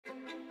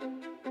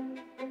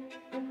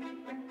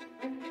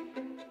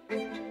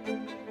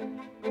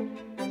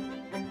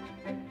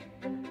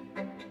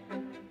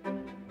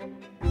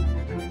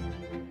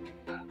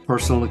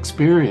personal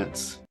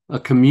experience, a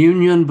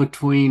communion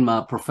between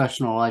my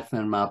professional life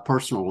and my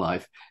personal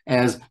life,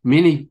 as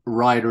many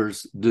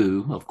writers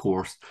do, of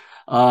course.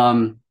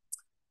 Um,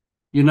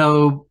 you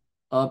know,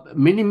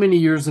 many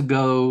years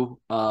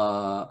ago,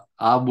 I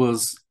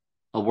was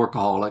a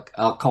workaholic.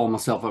 I'll call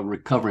myself a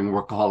recovering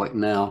workaholic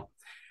now.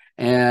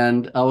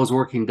 And I was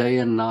working day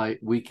and night,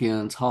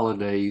 weekends,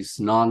 holidays,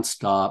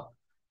 nonstop.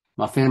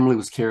 My family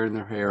was tearing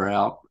their hair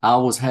out. I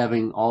was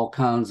having all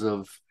kinds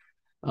of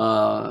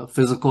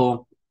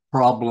physical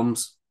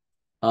problems,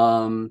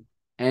 um,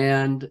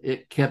 and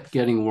it kept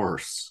getting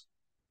worse.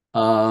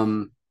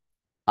 Um,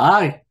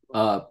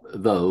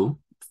 though,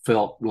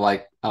 felt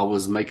like I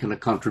was making a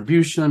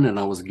contribution and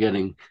I was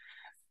getting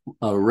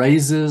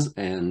raises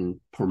and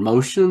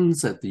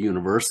promotions at the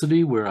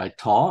university where I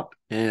taught,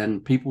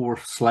 and people were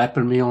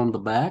slapping me on the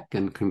back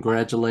and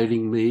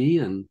congratulating me.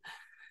 And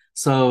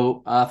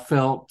so I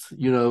felt,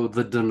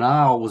 the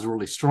denial was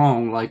really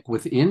strong. Like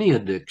with any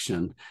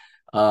addiction,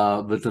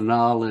 the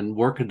denial in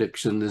work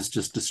addiction is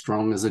just as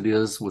strong as it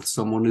is with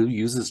someone who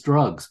uses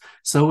drugs.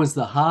 So is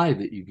the high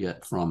that you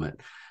get from it.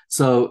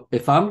 So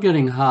if I'm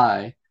getting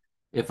high,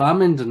 if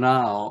I'm in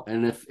denial,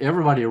 and if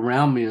everybody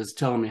around me is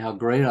telling me how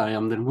great I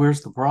am, then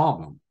where's the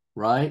problem,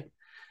 right?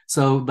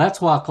 So that's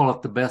why I call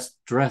it the best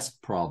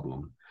dressed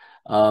problem,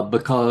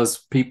 because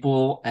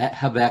people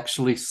have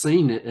actually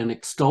seen it and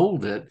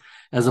extolled it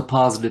as a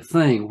positive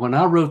thing. When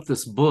I wrote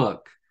this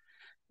book,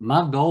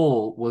 my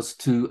goal was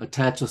to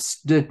attach a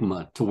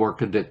stigma to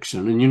work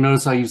addiction. And you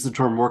notice I use the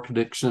term work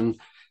addiction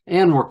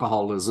and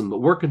workaholism,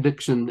 but work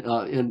addiction,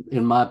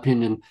 in my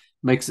opinion,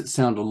 makes it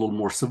sound a little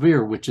more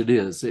severe, which it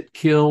is. It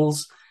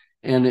kills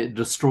and it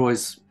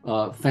destroys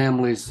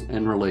families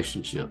and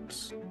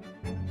relationships.